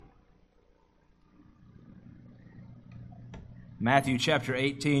Matthew chapter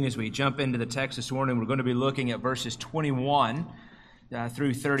 18, as we jump into the text this morning, we're going to be looking at verses 21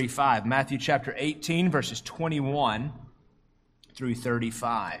 through 35. Matthew chapter 18, verses 21 through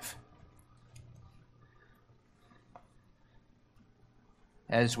 35.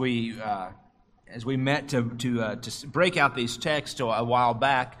 As we met to break out these texts a while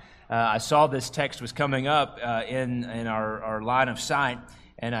back, I saw this text was coming up in our line of sight,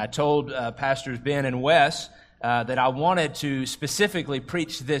 and I told Pastors Ben and Wes that I wanted to specifically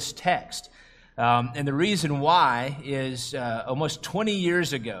preach this text. And the reason why is almost 20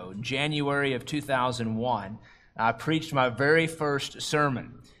 years ago, in January of 2001, I preached my very first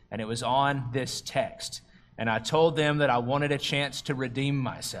sermon, and it was on this text. And I told them that I wanted a chance to redeem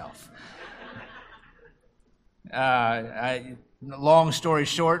myself. Long story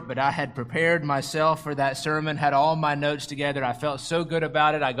short, but I had prepared myself for that sermon, had all my notes together. I felt so good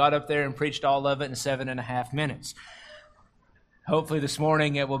about it. I got up there and preached all of it in 7.5 minutes. Hopefully this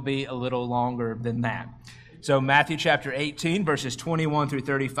morning it will be a little longer than that. So Matthew chapter 18, verses 21 through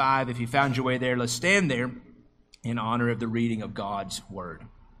 35. If you found your way there, let's stand there in honor of the reading of God's word.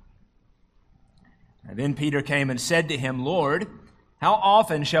 And then Peter came and said to him, "Lord, how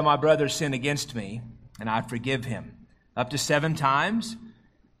often shall my brother sin against me, and I forgive him? Up to 7 times?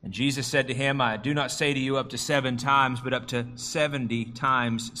 And Jesus said to him, I do not say to you up to 7 times, but up to 70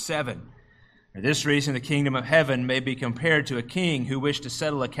 times 7. For this reason the kingdom of heaven may be compared to a king who wished to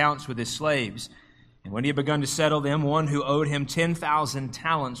settle accounts with his slaves. And when he had begun to settle them, one who owed him 10,000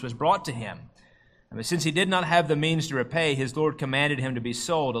 talents was brought to him. But since he did not have the means to repay, his Lord commanded him to be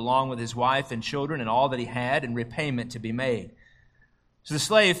sold, along with his wife and children and all that he had, and repayment to be made. So the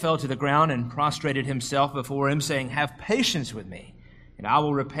slave fell to the ground and prostrated himself before him, saying, Have patience with me, and I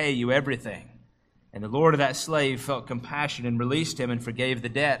will repay you everything. And the Lord of that slave felt compassion and released him and forgave the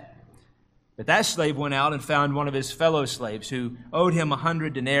debt. But that slave went out and found one of his fellow slaves who owed him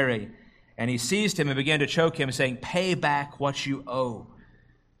 100 denarii. And he seized him and began to choke him, saying, Pay back what you owe.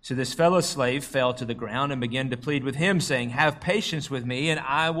 So this fellow slave fell to the ground and began to plead with him, saying, Have patience with me, and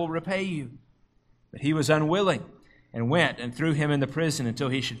I will repay you. But he was unwilling, and went and threw him in the prison until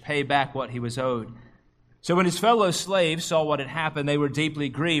he should pay back what he was owed. So when his fellow slaves saw what had happened, they were deeply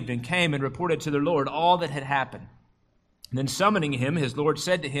grieved, and came and reported to their Lord all that had happened. And then summoning him, his Lord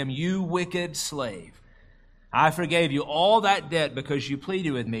said to him, You wicked slave, I forgave you all that debt because you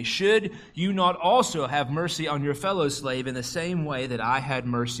pleaded with me. Should you not also have mercy on your fellow slave in the same way that I had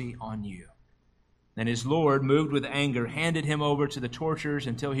mercy on you? Then his Lord, moved with anger, handed him over to the torturers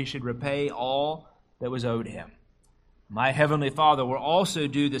until he should repay all that was owed him. My heavenly Father will also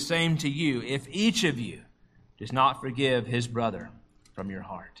do the same to you if each of you does not forgive his brother from your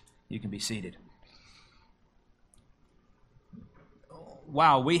heart." You can be seated.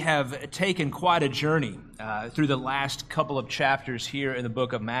 Wow, we have taken quite a journey through the last couple of chapters here in the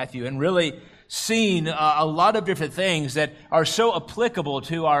book of Matthew, and really seen a lot of different things that are so applicable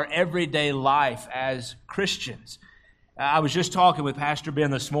to our everyday life as Christians. I was just talking with Pastor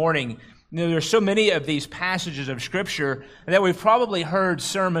Ben this morning. You know, there's so many of these passages of Scripture that we've probably heard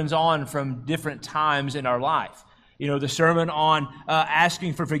sermons on from different times in our life. You know, the sermon on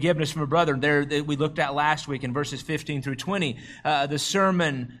asking for forgiveness from a brother, there that we looked at last week in verses 15 through 20. The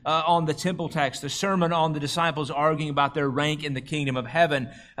sermon on the temple tax, the sermon on the disciples arguing about their rank in the kingdom of heaven,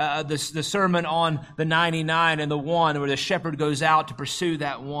 the sermon on the 99 and the 1, where the shepherd goes out to pursue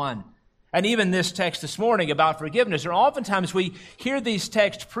that one. And even this text this morning about forgiveness, or oftentimes we hear these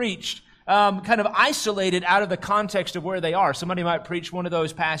texts preached kind of isolated out of the context of where they are. Somebody might preach one of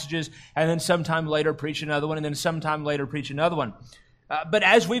those passages and then sometime later preach another one and then sometime later preach another one. But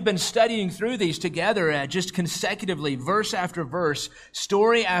as we've been studying through these together, just consecutively, verse after verse,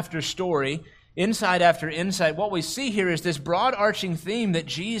 story after story, insight after insight, what we see here is this broad arching theme that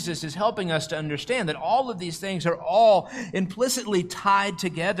Jesus is helping us to understand, that all of these things are all implicitly tied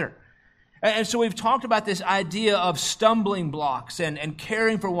together. And so we've talked about this idea of stumbling blocks and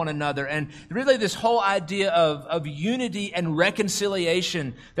caring for one another, and really this whole idea of unity and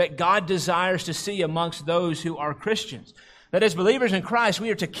reconciliation that God desires to see amongst those who are Christians. That as believers in Christ,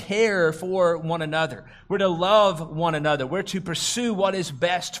 we are to care for one another. We're to love one another. We're to pursue what is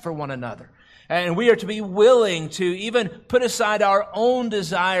best for one another. And we are to be willing to even put aside our own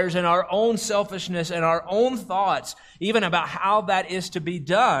desires and our own selfishness and our own thoughts, even about how that is to be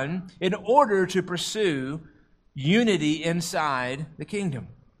done, in order to pursue unity inside the kingdom.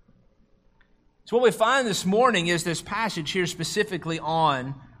 So what we find this morning is this passage here specifically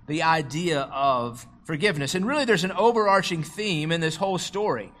on the idea of forgiveness. And really there's an overarching theme in this whole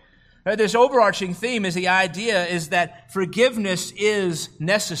story. This overarching theme is the idea is that forgiveness is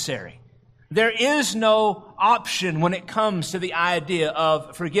necessary. There is no option when it comes to the idea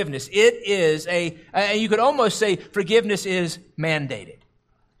of forgiveness. It is you could almost say forgiveness is mandated.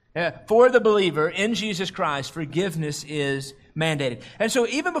 For the believer in Jesus Christ, forgiveness is mandated. And so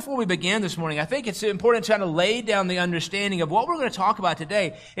even before we begin this morning, I think it's important to kind of lay down the understanding of what we're going to talk about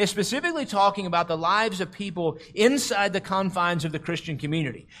today is specifically talking about the lives of people inside the confines of the Christian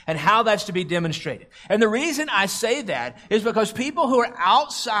community and how that's to be demonstrated. And the reason I say that is because people who are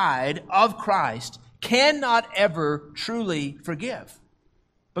outside of Christ cannot ever truly forgive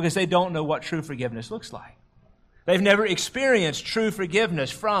because they don't know what true forgiveness looks like. They've never experienced true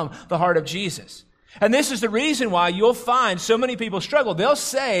forgiveness from the heart of Jesus. And this is the reason why you'll find so many people struggle. They'll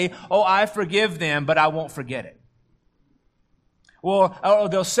say, oh, I forgive them, but I won't forget it. Or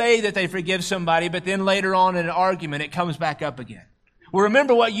they'll say that they forgive somebody, but then later on in an argument, it comes back up again. Well,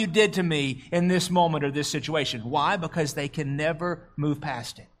 remember what you did to me in this moment or this situation. Why? Because they can never move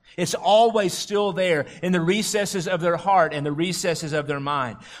past it. It's always still there in the recesses of their heart and the recesses of their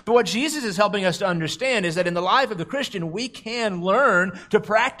mind. But what Jesus is helping us to understand is that in the life of the Christian, we can learn to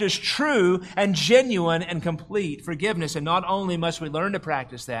practice true and genuine and complete forgiveness. And not only must we learn to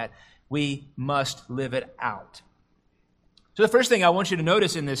practice that, we must live it out. So the first thing I want you to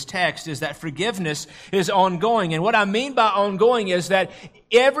notice in this text is that forgiveness is ongoing. And what I mean by ongoing is that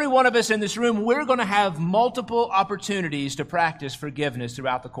every one of us in this room, we're going to have multiple opportunities to practice forgiveness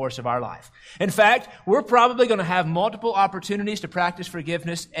throughout the course of our life. In fact, we're probably going to have multiple opportunities to practice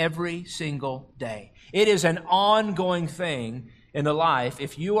forgiveness every single day. It is an ongoing thing in the life.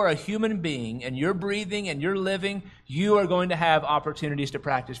 If you are a human being and you're breathing and you're living, you are going to have opportunities to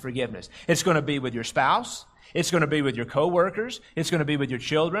practice forgiveness. It's going to be with your spouse. It's going to be with your coworkers. It's going to be with your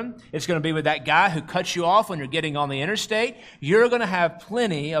children. It's going to be with that guy who cuts you off when you're getting on the interstate. You're going to have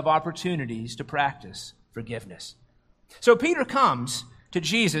plenty of opportunities to practice forgiveness. So Peter comes to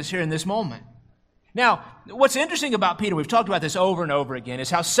Jesus here in this moment. Now, what's interesting about Peter, we've talked about this over and over again, is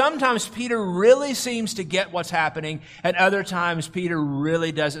how sometimes Peter really seems to get what's happening, and other times Peter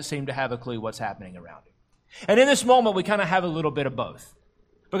really doesn't seem to have a clue what's happening around him. And in this moment, we kind of have a little bit of both.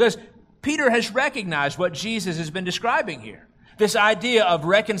 Because Peter has recognized what Jesus has been describing here. This idea of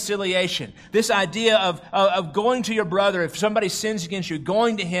reconciliation, this idea of going to your brother if somebody sins against you,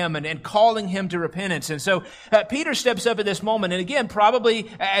 going to him and calling him to repentance. And so Peter steps up at this moment, and again, probably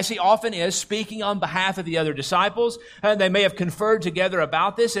as he often is, speaking on behalf of the other disciples. They may have conferred together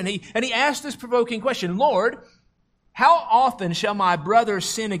about this, and he asked this provoking question, Lord, how often shall my brother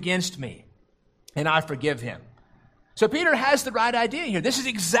sin against me and I forgive him? So Peter has the right idea here. This is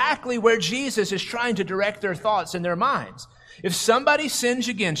exactly where Jesus is trying to direct their thoughts and their minds. If somebody sins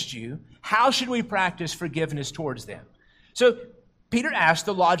against you, how should we practice forgiveness towards them? So Peter asked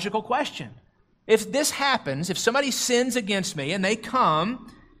the logical question. If this happens, if somebody sins against me and they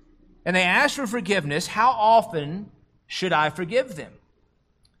come and they ask for forgiveness, how often should I forgive them?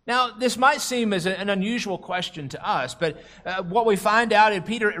 Now, this might seem as an unusual question to us, but what we find out in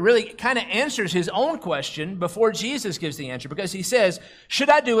Peter really kind of answers his own question before Jesus gives the answer, because he says, should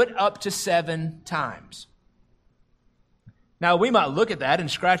I do it up to 7 times? Now, we might look at that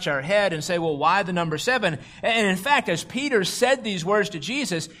and scratch our head and say, well, why the number 7? And in fact, as Peter said these words to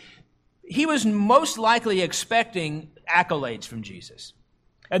Jesus, he was most likely expecting accolades from Jesus.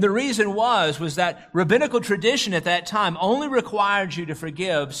 And the reason was that rabbinical tradition at that time only required you to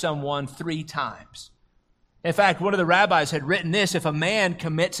forgive someone 3 times. In fact, one of the rabbis had written this: if a man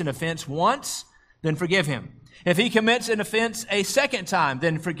commits an offense once, then forgive him. If he commits an offense a second time,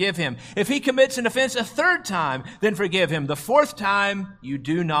 then forgive him. If he commits an offense a third time, then forgive him. The 4th time, you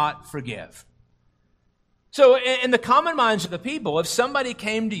do not forgive. So in the common minds of the people, if somebody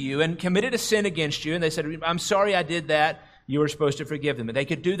came to you and committed a sin against you and they said, I'm sorry I did that, you were supposed to forgive them. And they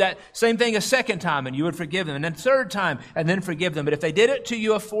could do that same thing a second time and you would forgive them. And then 3rd time and then forgive them. But if they did it to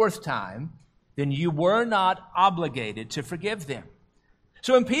you a 4th time, then you were not obligated to forgive them.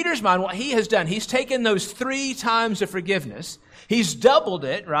 So in Peter's mind, what he has done, he's taken those 3 times of forgiveness, he's doubled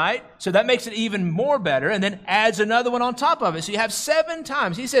it, right? So that makes it even more better, and then adds another one on top of it. So you have 7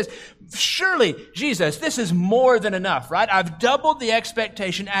 times. He says, surely, Jesus, this is more than enough, right? I've doubled the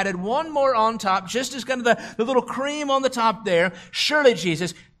expectation, added one more on top, just as kind of the little cream on the top there. Surely,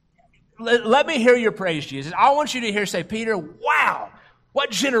 Jesus, let me hear your praise, Jesus. I want you to hear say, Peter, wow,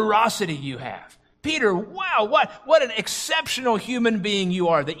 what generosity you have. Peter, wow, what an exceptional human being you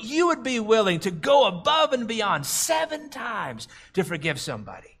are, that you would be willing to go above and beyond 7 times to forgive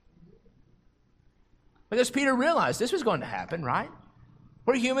somebody. Because Peter realized this was going to happen, right?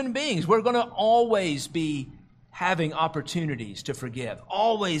 We're human beings. We're going to always be having opportunities to forgive,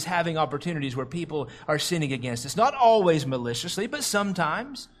 always having opportunities where people are sinning against us. Not always maliciously, but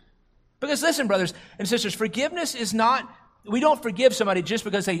sometimes. Because listen, brothers and sisters, forgiveness is not, we don't forgive somebody just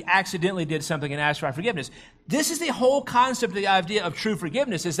because they accidentally did something and asked for our forgiveness. This is the whole concept of the idea of true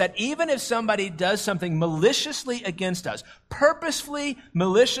forgiveness, is that even if somebody does something maliciously against us, purposefully,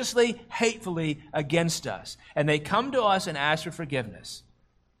 maliciously, hatefully against us, and they come to us and ask for forgiveness,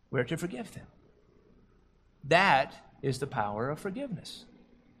 we're to forgive them. That is the power of forgiveness.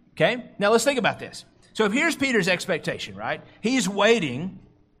 Okay? Now let's think about this. So here's Peter's expectation, right? He's waiting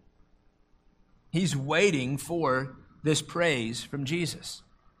for this praise from Jesus.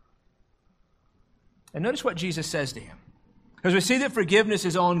 And notice what Jesus says to him. Because we see that forgiveness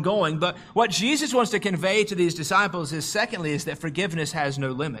is ongoing, but what Jesus wants to convey to these disciples is, secondly, is that forgiveness has no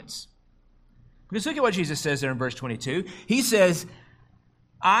limits. Because look at what Jesus says there in verse 22. He says,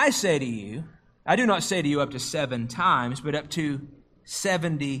 I say to you, I do not say to you up to 7 times, but up to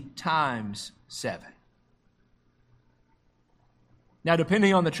 70 times 7. Now,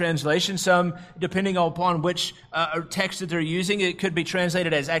 depending on the translation, some, depending upon which text that they're using, it could be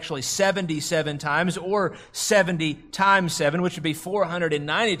translated as actually 77 times or 70 times 7, which would be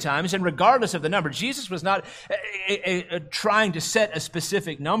 490 times. And regardless of the number, Jesus was not trying to set a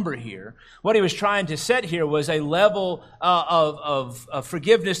specific number here. What he was trying to set here was a level of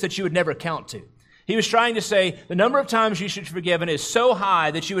forgiveness that you would never count to. He was trying to say the number of times you should be forgiven is so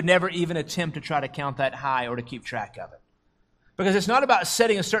high that you would never even attempt to try to count that high or to keep track of it. Because it's not about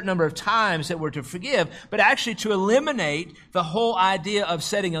setting a certain number of times that we're to forgive, but actually to eliminate the whole idea of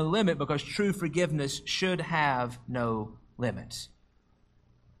setting a limit, because true forgiveness should have no limits.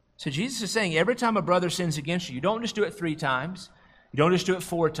 So Jesus is saying every time a brother sins against you, you don't just do it 3 times. You don't just do it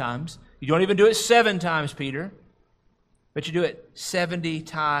 4 times. You don't even do it 7 times, Peter. But you do it 70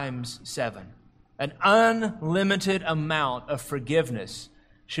 times 7. An unlimited amount of forgiveness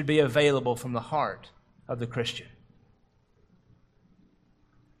should be available from the heart of the Christian.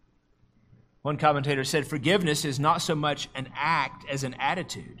 One commentator said, forgiveness is not so much an act as an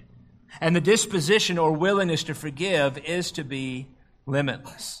attitude. And the disposition or willingness to forgive is to be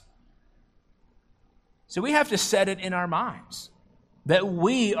limitless. So we have to set it in our minds that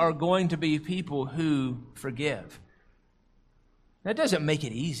we are going to be people who forgive. That doesn't make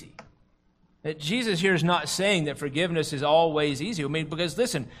it easy. That Jesus here is not saying that forgiveness is always easy. I mean, because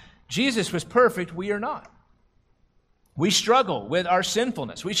listen, Jesus was perfect, we are not. We struggle with our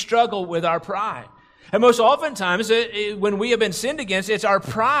sinfulness. We struggle with our pride. And most oftentimes, when we have been sinned against, it's our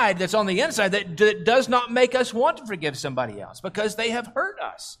pride that's on the inside that does not make us want to forgive somebody else, because they have hurt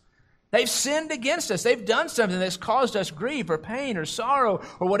us. They've sinned against us. They've done something that's caused us grief or pain or sorrow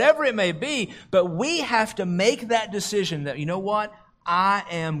or whatever it may be. But we have to make that decision that, you know what? I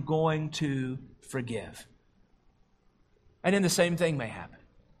am going to forgive. And then the same thing may happen.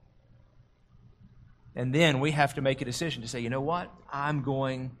 And then we have to make a decision to say, you know what? I'm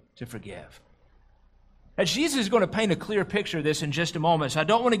going to forgive. Now, Jesus is going to paint a clear picture of this in just a moment, so I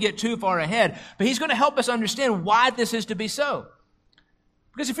don't want to get too far ahead, but he's going to help us understand why this is to be so.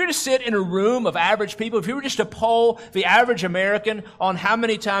 Because if you're to sit in a room of average people, if you were just to poll the average American on how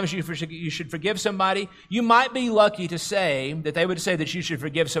many times you should forgive somebody, you might be lucky to say that they would say that you should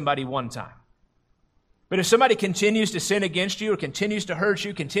forgive somebody 1 time. But if somebody continues to sin against you or continues to hurt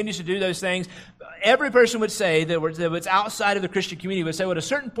you, continues to do those things, every person would say that what's outside of the Christian community would say, well, at a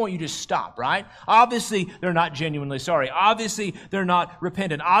certain point you just stop, right? Obviously, they're not genuinely sorry. Obviously, they're not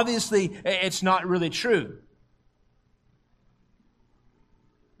repentant. Obviously, it's not really true.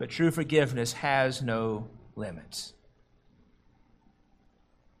 But true forgiveness has no limits.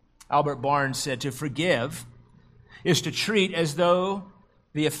 Albert Barnes said, to forgive is to treat as though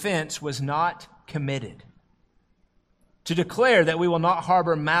the offense was not committed. To declare that we will not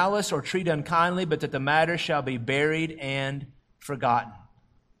harbor malice or treat unkindly, but that the matter shall be buried and forgotten.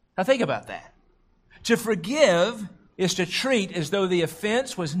 Now think about that. To forgive is to treat as though the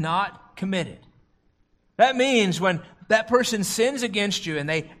offense was not committed. That means when that person sins against you and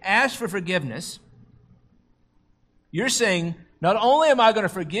they ask for forgiveness, you're saying, not only am I going to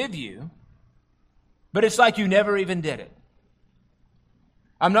forgive you, but it's like you never even did it.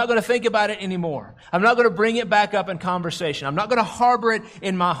 I'm not going to think about it anymore. I'm not going to bring it back up in conversation. I'm not going to harbor it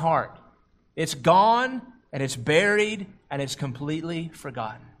in my heart. It's gone, and it's buried, and it's completely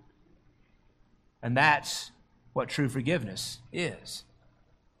forgotten. And that's what true forgiveness is.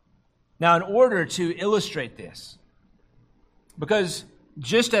 Now, in order to illustrate this, because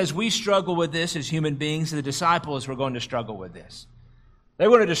just as we struggle with this as human beings, the disciples were going to struggle with this. They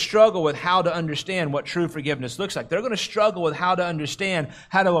wanted to struggle with how to understand what true forgiveness looks like. They're going to struggle with how to understand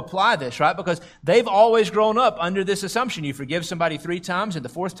how to apply this, right? Because they've always grown up under this assumption. You forgive somebody 3 times, and the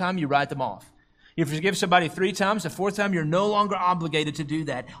 4th time you write them off. You forgive somebody 3 times, the 4th time, you're no longer obligated to do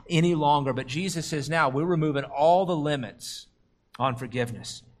that any longer. But Jesus says now we're removing all the limits on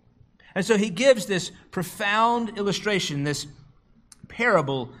forgiveness. And so he gives this profound illustration, this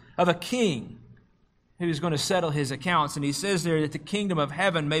parable of a king who's going to settle his accounts. And he says there that the kingdom of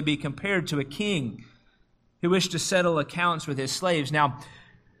heaven may be compared to a king who wished to settle accounts with his slaves. Now,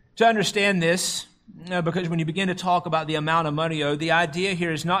 to understand this, because when you begin to talk about the amount of money owed, the idea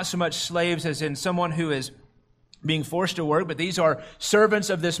here is not so much slaves as in someone who is being forced to work, but these are servants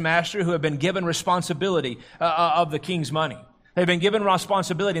of this master who have been given responsibility of the king's money. They've been given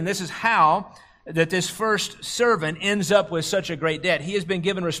responsibility, and this is how that this first servant ends up with such a great debt. He has been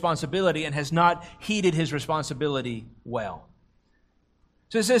given responsibility and has not heeded his responsibility well.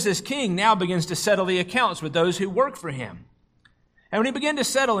 So it says this king now begins to settle the accounts with those who work for him. And when he began to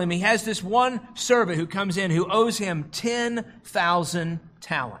settle him, he has this one servant who comes in who owes him 10,000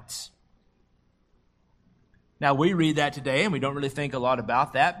 talents. Now, we read that today, and we don't really think a lot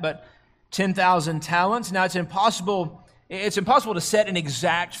about that, but 10,000 talents. Now, it's impossible to set an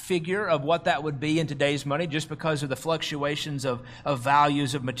exact figure of what that would be in today's money just because of the fluctuations of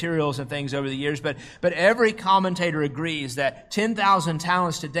values of materials and things over the years. But every commentator agrees that 10,000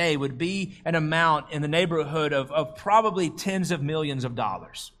 talents today would be an amount in the neighborhood of probably tens of millions of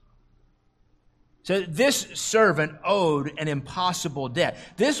dollars. So this servant owed an impossible debt.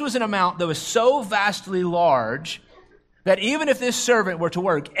 This was an amount that was so vastly large that even if this servant were to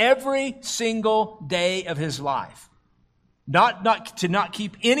work every single day of his life, to not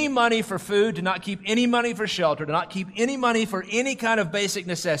keep any money for food, to not keep any money for shelter, to not keep any money for any kind of basic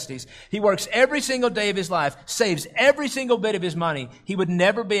necessities. He works every single day of his life, saves every single bit of his money. He would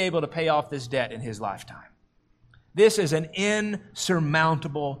never be able to pay off this debt in his lifetime. This is an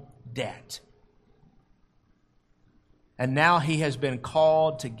insurmountable debt. And now he has been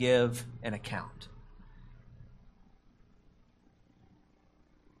called to give an account.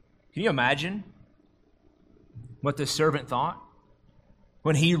 Can you imagine what this servant thought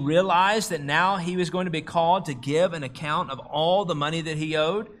when he realized that now he was going to be called to give an account of all the money that he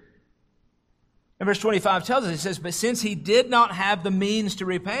owed? And verse 25 tells us, it says, but since he did not have the means to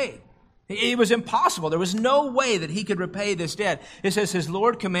repay, it was impossible. There was no way that he could repay this debt. It says his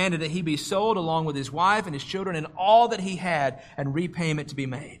Lord commanded that he be sold along with his wife and his children and all that he had, and repayment to be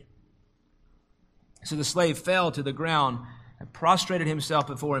made. So the slave fell to the ground and prostrated himself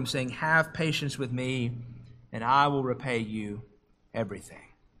before him, saying, have patience with me, and I will repay you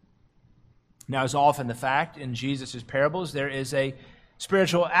everything. Now, as often the fact in Jesus' parables, there is a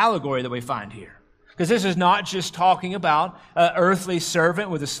spiritual allegory that we find here. Because this is not just talking about an earthly servant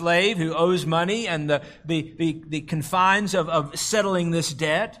with a slave who owes money and the confines of settling this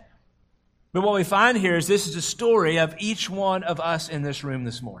debt. But what we find here is this is a story of each one of us in this room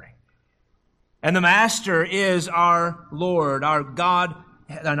this morning. And the Master is our Lord, our God,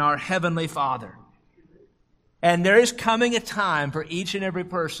 and our Heavenly Father. And there is coming a time for each and every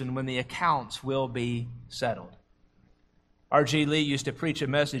person when the accounts will be settled. R.G. Lee used to preach a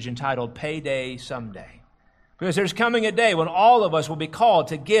message entitled Payday Someday. Because there's coming a day when all of us will be called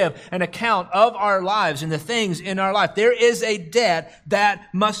to give an account of our lives and the things in our life. There is a debt that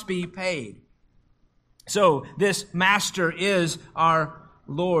must be paid. So this Master is our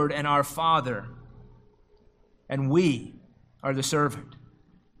Lord and our Father. And we are the servant.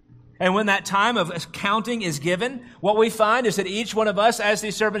 And when that time of accounting is given, what we find is that each one of us, as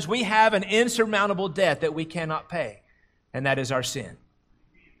these servants, we have an insurmountable debt that we cannot pay, and that is our sin.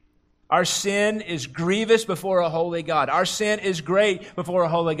 Our sin is grievous before a holy God. Our sin is great before a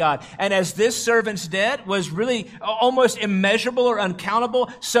holy God. And as this servant's debt was really almost immeasurable or uncountable,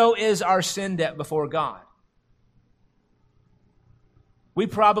 so is our sin debt before God. We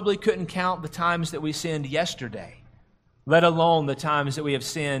probably couldn't count the times that we sinned yesterday, let alone the times that we have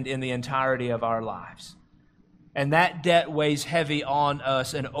sinned in the entirety of our lives. And that debt weighs heavy on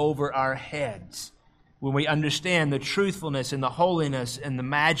us and over our heads when we understand the truthfulness and the holiness and the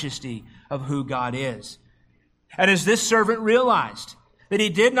majesty of who God is. And as this servant realized that he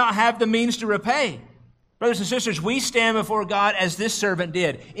did not have the means to repay, brothers and sisters, we stand before God as this servant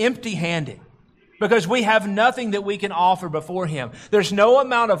did, empty-handed. Because we have nothing that we can offer before Him. There's no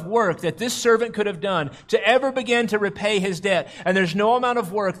amount of work that this servant could have done to ever begin to repay his debt. And there's no amount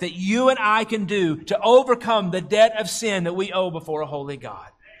of work that you and I can do to overcome the debt of sin that we owe before a holy God.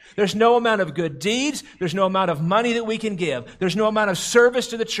 There's no amount of good deeds. There's no amount of money that we can give. There's no amount of service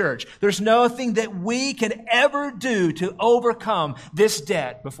to the church. There's nothing that we can ever do to overcome this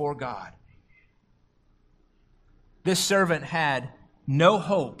debt before God. This servant had no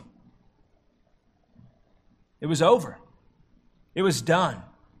hope. It was over. It was done.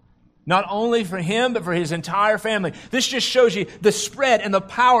 Not only for him, but for his entire family. This just shows you the spread and the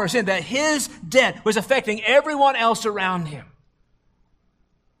power of sin, that his debt was affecting everyone else around him.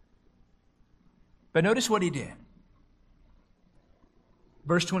 But notice what he did.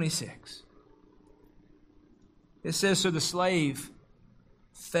 Verse 26. It says, "So the slave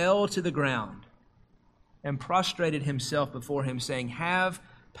fell to the ground and prostrated himself before him, saying, 'Have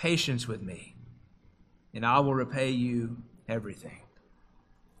patience with me, and I will repay you everything.'"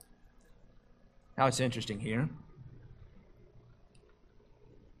 Now it's interesting here,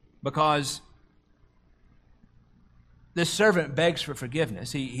 because this servant begs for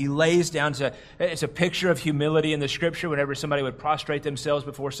forgiveness. He lays down, it's a picture of humility in the Scripture whenever somebody would prostrate themselves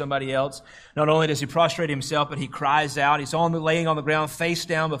before somebody else. Not only does he prostrate himself, but he cries out. He's laying on the ground, face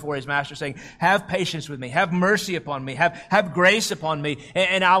down before his master, saying, "Have patience with me, have mercy upon me, have grace upon me,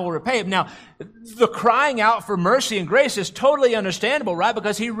 and I will repay him." Now, the crying out for mercy and grace is totally understandable, right?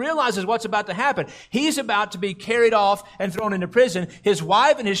 Because he realizes what's about to happen. He's about to be carried off and thrown into prison. His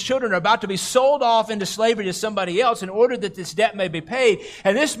wife and his children are about to be sold off into slavery to somebody else in order that this debt may be paid.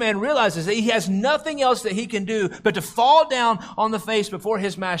 And this man realizes that he has nothing else that he can do but to fall down on the face before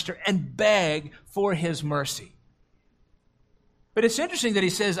his master and beg for his mercy. But it's interesting that he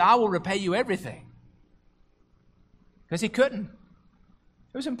says, "I will repay you everything." Because he couldn't.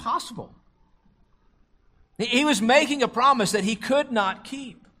 It was impossible. He was making a promise that he could not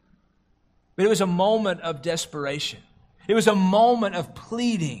keep. But it was a moment of desperation. It was a moment of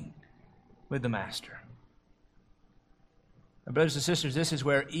pleading with the master. And brothers and sisters, this is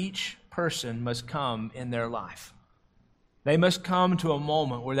where each person must come in their life. They must come to a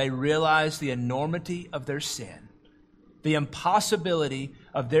moment where they realize the enormity of their sin, the impossibility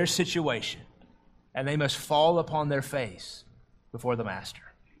of their situation, and they must fall upon their face before the master.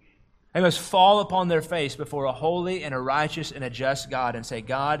 They must fall upon their face before a holy and a righteous and a just God and say,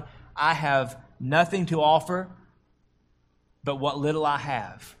 "God, I have nothing to offer, but what little I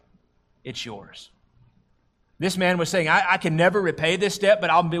have, it's yours." This man was saying, I can never repay this debt,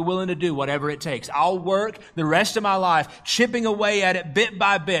 but I'll be willing to do whatever it takes. I'll work the rest of my life, chipping away at it bit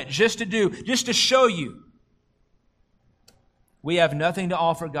by bit, just to show you. We have nothing to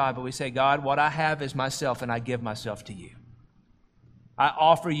offer God, but we say, "God, what I have is myself, and I give myself to you. I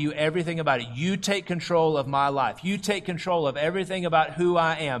offer you everything about it. You take control of my life. You take control of everything about who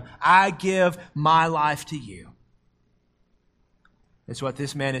I am. I give my life to you." It's what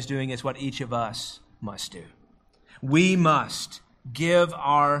this man is doing. It's what each of us must do. We must give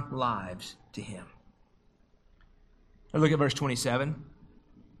our lives to him. Now look at verse 27.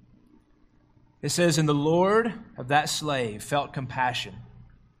 It says, "And the Lord of that slave felt compassion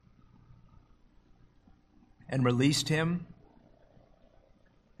and released him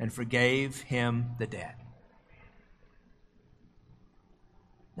and forgave him the debt."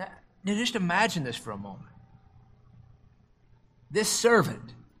 Now, just imagine this for a moment. This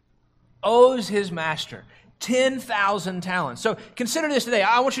servant owes his master 10,000 talents. So consider this today.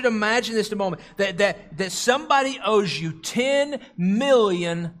 I want you to imagine this in a moment, that somebody owes you $10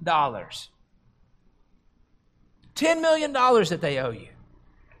 million. $10 million that they owe you.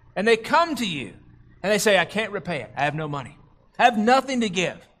 And they come to you and they say, "I can't repay it. I have no money. I have nothing to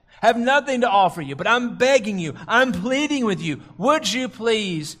give. I have nothing to offer you, but I'm begging you. I'm pleading with you. Would you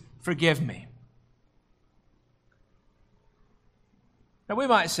please forgive me?" Now we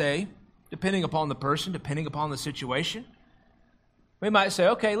might say, depending upon the person, depending upon the situation, we might say,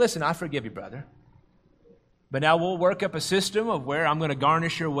 "Okay, listen, I forgive you, brother. But now we'll work up a system of where I'm going to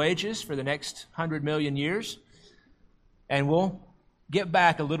garnish your wages for the next 100 million years, and we'll get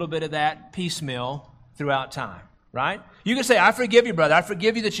back a little bit of that piecemeal throughout time." Right? You can say, "I forgive you, brother. I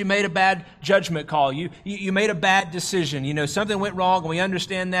forgive you that you made a bad judgment call. You made a bad decision. Something went wrong, and we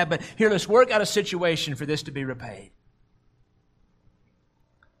understand that. But here, let's work out a situation for this to be repaid."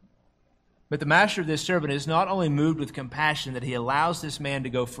 But the master of this servant is not only moved with compassion that he allows this man to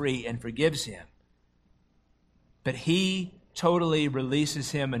go free and forgives him, but he totally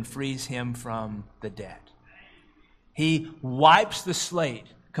releases him and frees him from the debt. He wipes the slate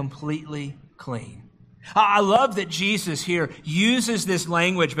completely clean. I love that Jesus here uses this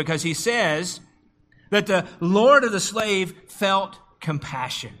language because he says that the Lord of the slave felt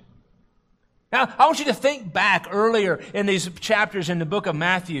compassion. Now, I want you to think back earlier in these chapters in the book of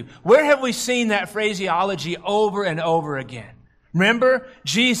Matthew. Where have we seen that phraseology over and over again? Remember,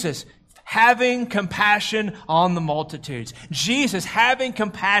 Jesus having compassion on the multitudes. Jesus having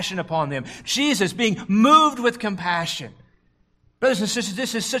compassion upon them. Jesus being moved with compassion. Brothers and sisters,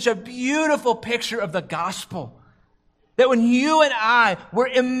 this is such a beautiful picture of the gospel. That when you and I were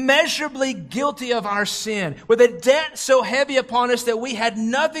immeasurably guilty of our sin, with a debt so heavy upon us that we had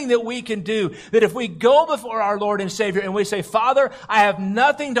nothing that we can do, that if we go before our Lord and Savior and we say, Father, I have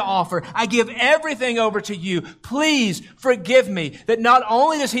nothing to offer, I give everything over to you, please forgive me, that not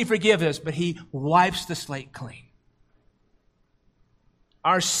only does He forgive us, but He wipes the slate clean.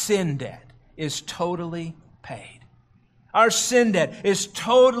 Our sin debt is totally paid. Our sin debt is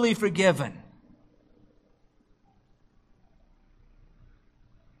totally forgiven.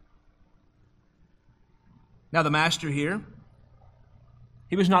 Now, the master here,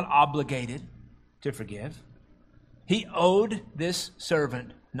 he was not obligated to forgive. He owed this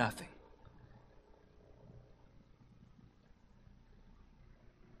servant nothing.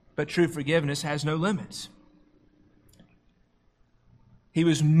 But true forgiveness has no limits. He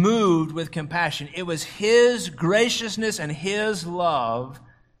was moved with compassion. It was His graciousness and His love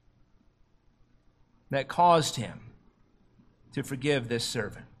that caused him to forgive this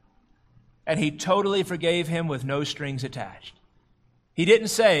servant. And He totally forgave him with no strings attached. He didn't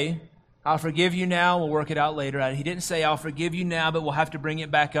say, I'll forgive you now, we'll work it out later. He didn't say, I'll forgive you now, but we'll have to bring it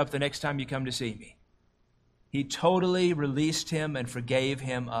back up the next time you come to see me. He totally released him and forgave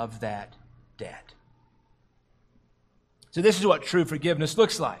him of that debt. So this is what true forgiveness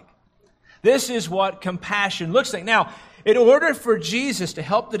looks like. This is what compassion looks like. Now, in order for Jesus to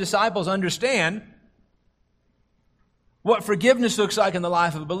help the disciples understand what forgiveness looks like in the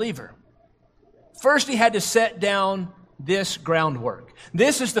life of a believer, first, He had to set down this groundwork.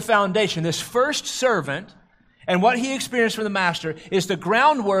 This is the foundation. This first servant and what he experienced from the Master is the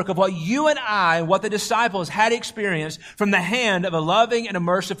groundwork of what you and I, what the disciples had experienced from the hand of a loving and a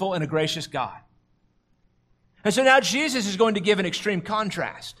merciful and a gracious God. And so now Jesus is going to give an extreme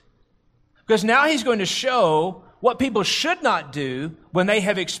contrast. Because now He's going to show what people should not do when they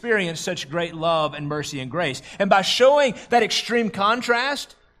have experienced such great love and mercy and grace. And by showing that extreme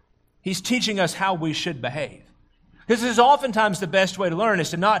contrast, He's teaching us how we should behave. Because this is oftentimes the best way to learn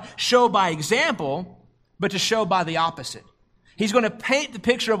is to not show by example, but to show by the opposite. He's going to paint the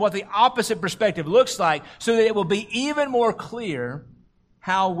picture of what the opposite perspective looks like so that it will be even more clear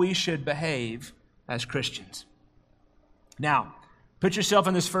how we should behave as Christians. Now, put yourself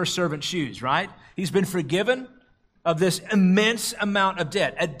in this first servant's shoes, right? He's been forgiven of this immense amount of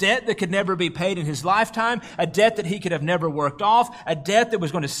debt, a debt that could never be paid in his lifetime, a debt that he could have never worked off, a debt that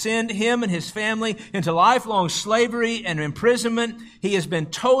was going to send him and his family into lifelong slavery and imprisonment. He has been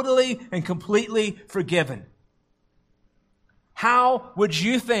totally and completely forgiven. How would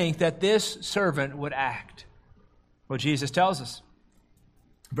you think that this servant would act? Well, Jesus tells us.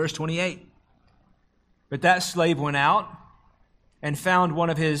 Verse 28. But that slave went out and found one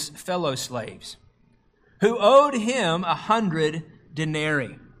of his fellow slaves, who owed him 100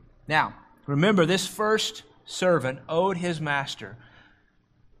 denarii. Now, remember, this first servant owed his master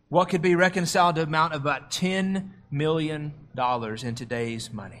what could be reconciled to an amount of about $10 million in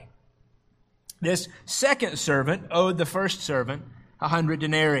today's money. This second servant owed the first servant 100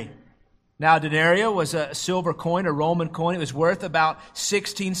 denarii. Now, a denarii was a silver coin, a Roman coin. It was worth about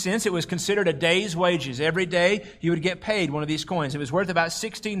 16 cents. It was considered a day's wages. Every day you would get paid one of these coins. It was worth about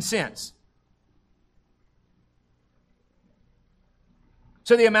 16 cents.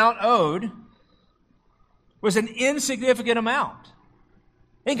 So the amount owed was an insignificant amount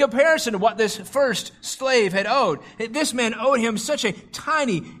in comparison to what this first slave had owed. This man owed him such a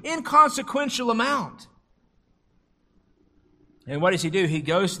tiny, inconsequential amount. And what does he do? He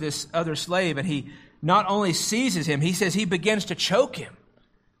goes to this other slave and he not only seizes him, he says he begins to choke him.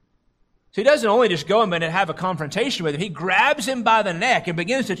 So he doesn't only just go and have a confrontation with him. He grabs him by the neck and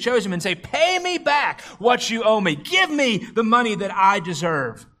begins to choke him and say, pay me back what you owe me. Give me the money that I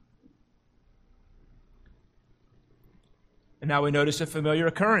deserve. And now we notice a familiar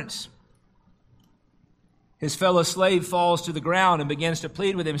occurrence. His fellow slave falls to the ground and begins to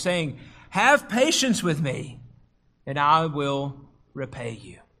plead with him, saying, have patience with me, and I will repay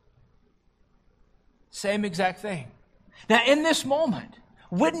you. Same exact thing. Now, in this moment,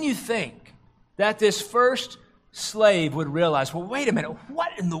 wouldn't you think that this first slave would realize, well, wait a minute,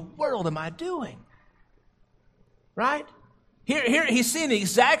 what in the world am I doing? Right? Here he's seeing the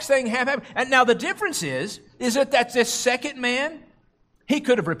exact thing happen. And now the difference is that this second man, he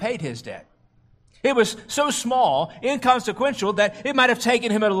could have repaid his debt. It was so small, inconsequential, that it might have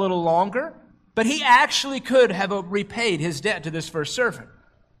taken him a little longer, but he actually could have repaid his debt to this first servant.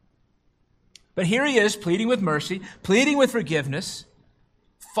 But here he is pleading with mercy, pleading with forgiveness,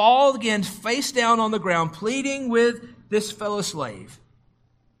 fall again face down on the ground, pleading with this fellow slave.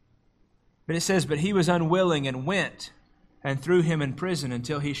 But it says, but he was unwilling and went and threw him in prison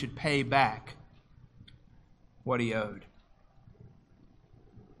until he should pay back what he owed.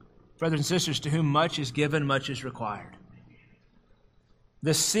 Brothers and sisters, to whom much is given, much is required.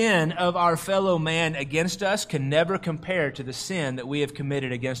 The sin of our fellow man against us can never compare to the sin that we have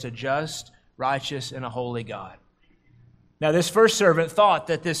committed against a just, righteous, and a holy God. Now, this first servant thought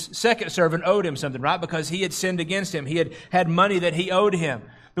that this second servant owed him something, right? Because he had sinned against him. He had had money that he owed him.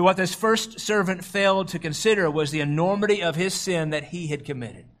 But what this first servant failed to consider was the enormity of his sin that he had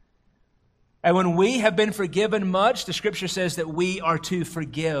committed. And when we have been forgiven much, the Scripture says that we are to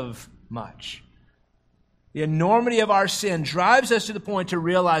forgive much. The enormity of our sin drives us to the point to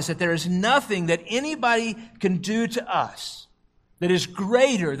realize that there is nothing that anybody can do to us that is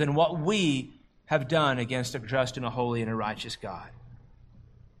greater than what we have done against a just and a holy and a righteous God.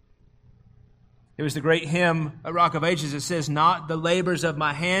 It was the great hymn, A Rock of Ages, that says, "Not the labors of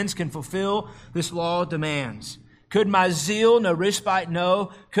my hands can fulfill this law demands. Could my zeal no respite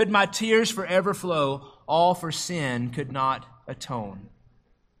know? Could my tears forever flow? All for sin could not atone."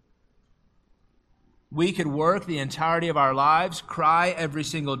 We could work the entirety of our lives, cry every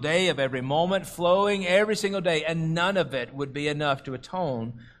single day of every moment, flowing every single day, and none of it would be enough to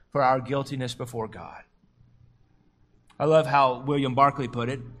atone for our guiltiness before God. I love how William Barclay put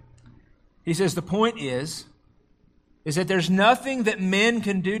it. He says, the point is that there's nothing that men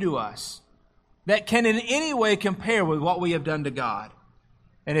can do to us that can in any way compare with what we have done to God.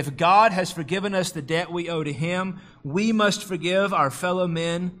 And if God has forgiven us the debt we owe to Him, we must forgive our fellow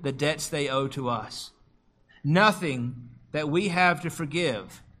men the debts they owe to us. Nothing that we have to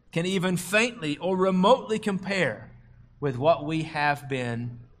forgive can even faintly or remotely compare with what we have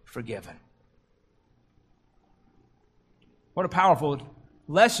been forgiven. What a powerful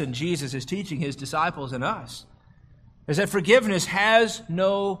lesson Jesus is teaching His disciples and us, is that forgiveness has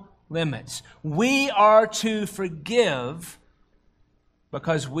no limits. We are to forgive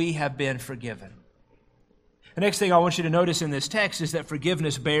because we have been forgiven. The next thing I want you to notice in this text is that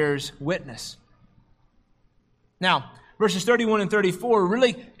forgiveness bears witness. Now, verses 31 and 34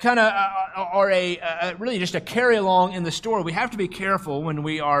 really kind of are really just a carry along in the story. We have to be careful when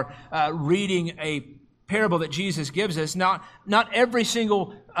we are reading a parable that Jesus gives us. Not every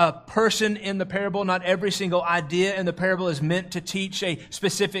single person in the parable, not every single idea in the parable is meant to teach a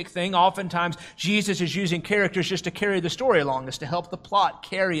specific thing. Oftentimes, Jesus is using characters just to carry the story along, as to help the plot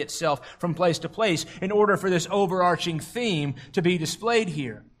carry itself from place to place in order for this overarching theme to be displayed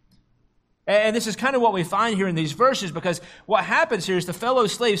here. And this is kind of what we find here in these verses, because what happens here is the fellow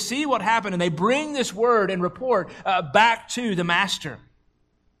slaves see what happened and they bring this word and report back to the master.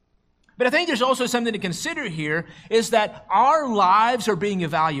 But I think there's also something to consider here, is that our lives are being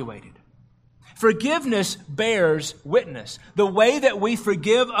evaluated. Forgiveness bears witness. The way that we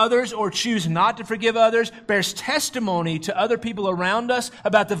forgive others or choose not to forgive others bears testimony to other people around us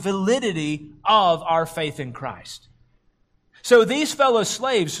about the validity of our faith in Christ. So these fellow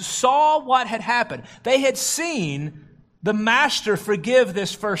slaves saw what had happened. They had seen the master forgive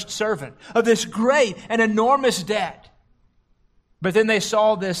this first servant of this great and enormous debt. But then they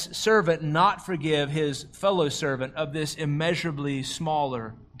saw this servant not forgive his fellow servant of this immeasurably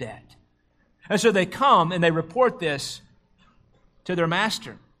smaller debt. And so they come and they report this to their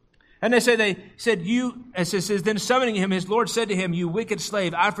master. And they said, then summoning him, his Lord said to him, "You wicked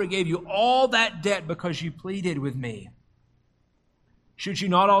slave, I forgave you all that debt because you pleaded with me. Should you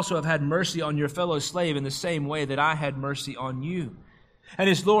not also have had mercy on your fellow slave in the same way that I had mercy on you?" And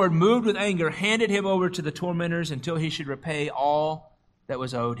his Lord, moved with anger, handed him over to the tormentors until he should repay all that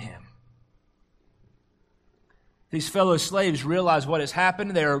was owed him. These fellow slaves realize what has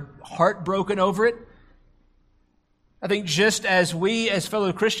happened. They're heartbroken over it. I think just as we as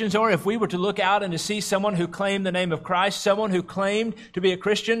fellow Christians are, if we were to look out and to see someone who claimed the name of Christ, someone who claimed to be a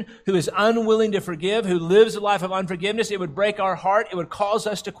Christian, who is unwilling to forgive, who lives a life of unforgiveness, it would break our heart. It would cause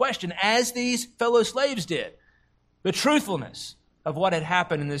us to question, as these fellow slaves did, the truthfulness of what had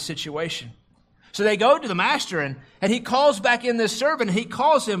happened in this situation. So they go to the master, and he calls back in this servant. He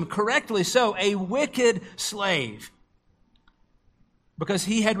calls him, correctly so, a wicked slave, because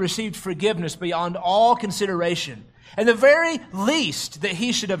he had received forgiveness beyond all consideration. And the very least that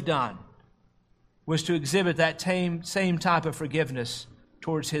he should have done was to exhibit that same type of forgiveness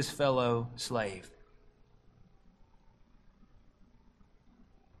towards his fellow slave.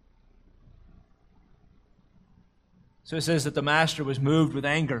 So it says that the master was moved with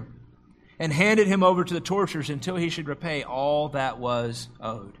anger and handed him over to the torturers until he should repay all that was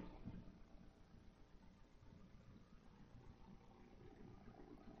owed.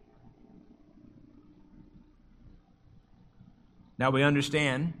 Now we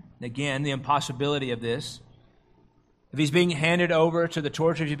understand, again, the impossibility of this. If he's being handed over to the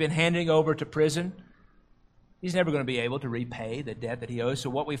torturers, he's been handing over to prison. He's never going to be able to repay the debt that he owes. So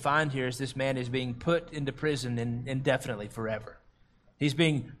what we find here is this man is being put into prison indefinitely, forever. He's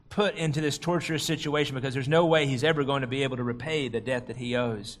being put into this torturous situation because there's no way he's ever going to be able to repay the debt that he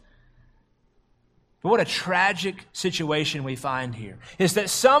owes. But what a tragic situation we find here is that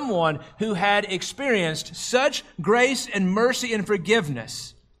someone who had experienced such grace and mercy and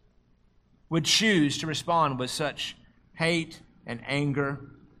forgiveness would choose to respond with such hate and anger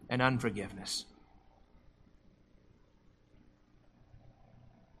and unforgiveness.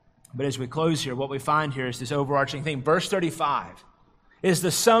 But as we close here, what we find here is this overarching thing. Verse 35 is the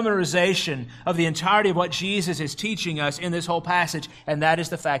summarization of the entirety of what Jesus is teaching us in this whole passage, and that is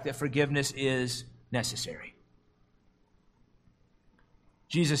the fact that forgiveness is necessary.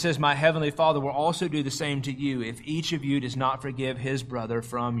 Jesus says, "My heavenly Father will also do the same to you if each of you does not forgive his brother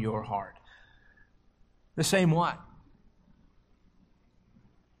from your heart." The same what?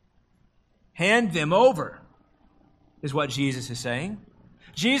 Hand them over, is what Jesus is saying.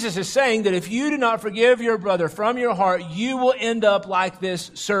 Jesus is saying that if you do not forgive your brother from your heart, you will end up like this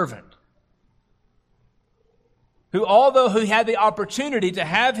servant who, although he had the opportunity to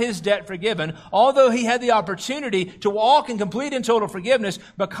have his debt forgiven, although he had the opportunity to walk in complete and total forgiveness,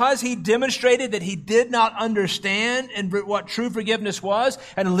 because he demonstrated that he did not understand and what true forgiveness was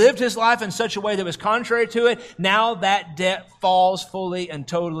and lived his life in such a way that was contrary to it, now that debt falls fully and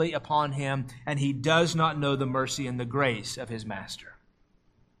totally upon him, and he does not know the mercy and the grace of his master.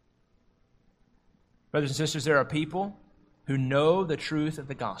 Brothers and sisters, there are people who know the truth of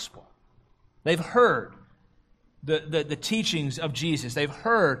the gospel. They've heard the teachings of Jesus. They've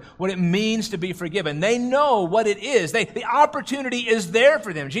heard what it means to be forgiven. They know what it is. The opportunity is there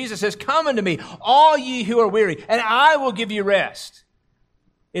for them. Jesus says, "Come unto me, all ye who are weary, and I will give you rest."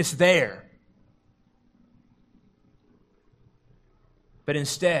 It's there. But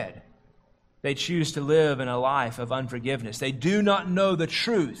instead, they choose to live in a life of unforgiveness. They do not know the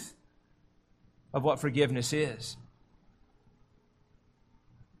truth of what forgiveness is.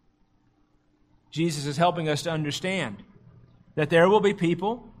 Jesus is helping us to understand that there will be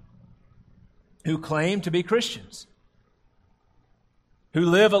people who claim to be Christians, who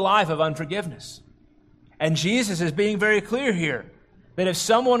live a life of unforgiveness. And Jesus is being very clear here that if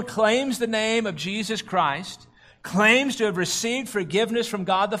someone claims the name of Jesus Christ, claims to have received forgiveness from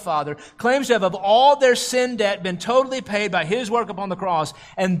God the Father, claims to have of all their sin debt been totally paid by His work upon the cross,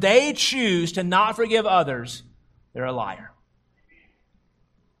 and they choose to not forgive others, they're a liar.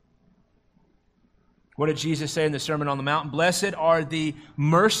 What did Jesus say in the Sermon on the Mount? "Blessed are the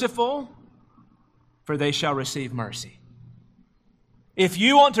merciful, for they shall receive mercy." If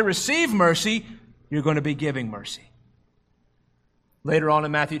you want to receive mercy, you're going to be giving mercy. Later on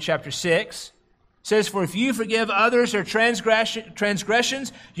in Matthew chapter 6, says, "For if you forgive others their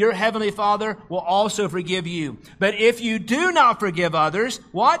transgressions, your heavenly Father will also forgive you. But if you do not forgive others,"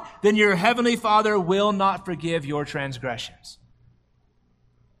 what? "Then your heavenly Father will not forgive your transgressions."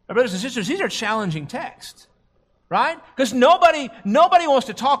 Now, brothers and sisters, these are challenging texts, right? Because nobody wants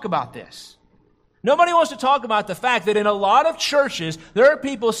to talk about this. Nobody wants to talk about the fact that in a lot of churches, there are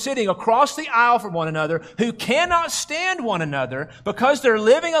people sitting across the aisle from one another who cannot stand one another because they're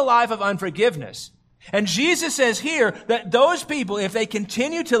living a life of unforgiveness. And Jesus says here that those people, if they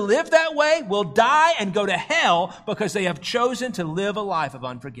continue to live that way, will die and go to hell because they have chosen to live a life of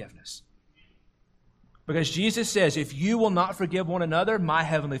unforgiveness. Because Jesus says, if you will not forgive one another, my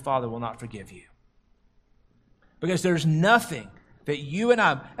heavenly Father will not forgive you. Because there's nothing that you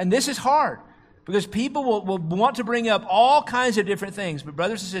and this is hard, because people will want to bring up all kinds of different things. But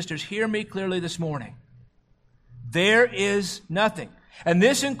brothers and sisters, hear me clearly this morning. There is nothing. And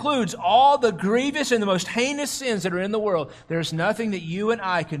this includes all the grievous and the most heinous sins that are in the world. There's nothing that you and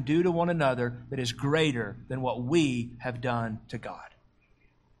I can do to one another that is greater than what we have done to God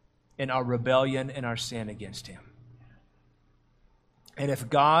in our rebellion and our sin against Him. And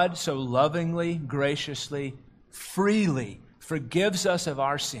if God so lovingly, graciously, freely forgives us of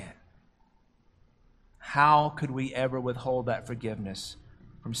our sin, how could we ever withhold that forgiveness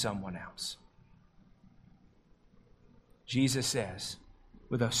from someone else? Jesus says,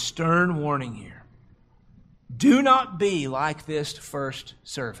 with a stern warning here, do not be like this first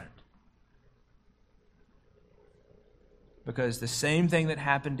servant. Because the same thing that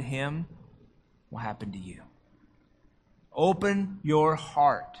happened to him will happen to you. Open your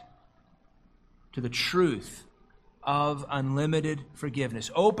heart to the truth of unlimited forgiveness.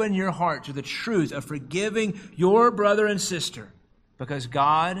 Open your heart to the truth of forgiving your brother and sister, because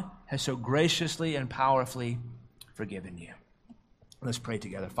God has so graciously and powerfully forgiven you. Let's pray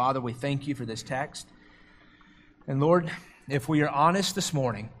together. Father, we thank you for this text. And Lord, if we are honest this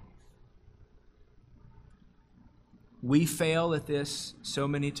morning, We fail at this so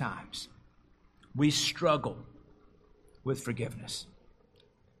many times. We struggle with forgiveness.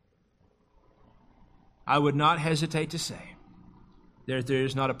 I would not hesitate to say that there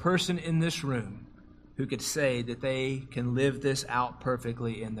is not a person in this room who could say that they can live this out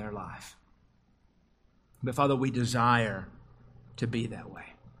perfectly in their life. But Father, we desire to be that way.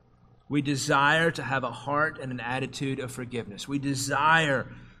 We desire to have a heart and an attitude of forgiveness. We desire,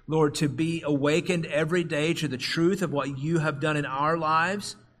 Lord, to be awakened every day to the truth of what you have done in our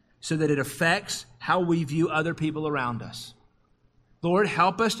lives so that it affects how we view other people around us. Lord,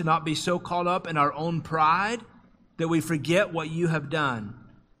 help us to not be so caught up in our own pride that we forget what you have done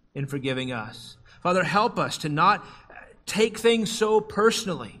in forgiving us. Father, help us to not take things so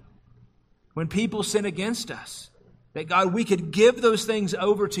personally when people sin against us. That, God, we could give those things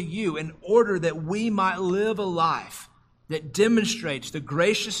over to you in order that we might live a life that demonstrates the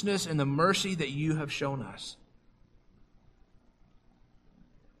graciousness and the mercy that you have shown us.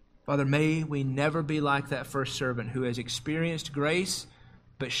 Father, may we never be like that first servant who has experienced grace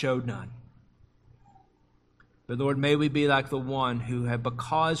but showed none. But Lord, may we be like the one who have,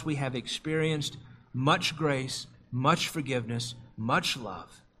 because we have experienced much grace, much forgiveness, much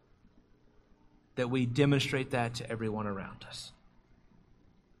love, that we demonstrate that to everyone around us.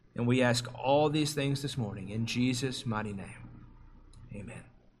 And we ask all these things this morning in Jesus' mighty name. Amen.